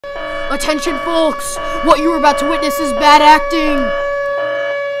Attention folks, what you are about to witness is bad acting.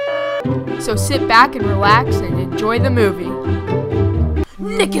 So sit back and relax and enjoy the movie.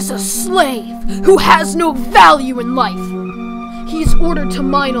 Nick is a slave who has no value in life. He is ordered to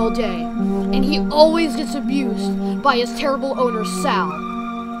mine all day, and he always gets abused by his terrible owner, Sal.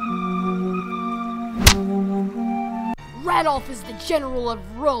 Radolf is the general of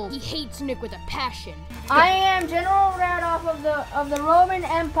Rome. He hates Nick with a passion. I am General Radolf of the Roman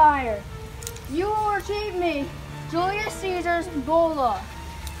Empire. You will retrieve me, Julius Caesar's bulla.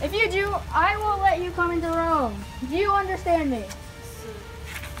 If you do, I will let you come into Rome. Do you understand me?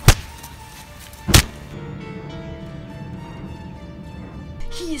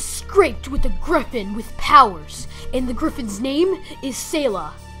 He is scraped with a griffin with powers, and the griffin's name is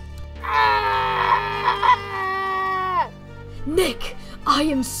Selah. Nick, I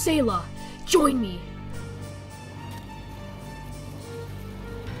am Selah. Join me.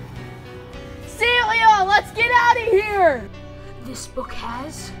 Celia, let's get out of here! This book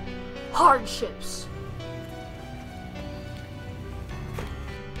has hardships,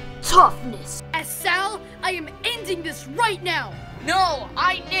 toughness. As Sal, I am ending this right now. No,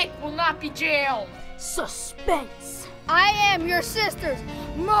 I, Nick, will not be jailed. Suspense. I am your sister's,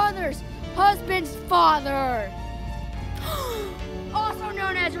 mother's, husband's father. Also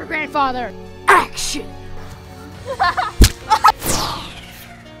known as your grandfather. Action.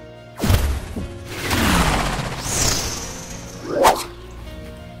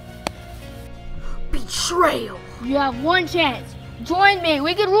 Betrayal. You have one chance. Join me.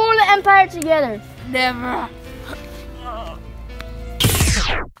 We can rule the empire together. Never.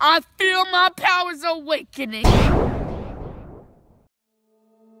 I feel my powers awakening.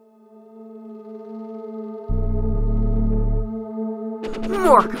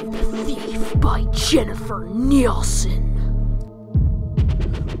 Mark of the Thief by Jennifer Nielsen.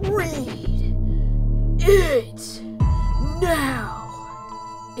 Read it now.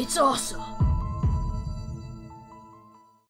 It's awesome.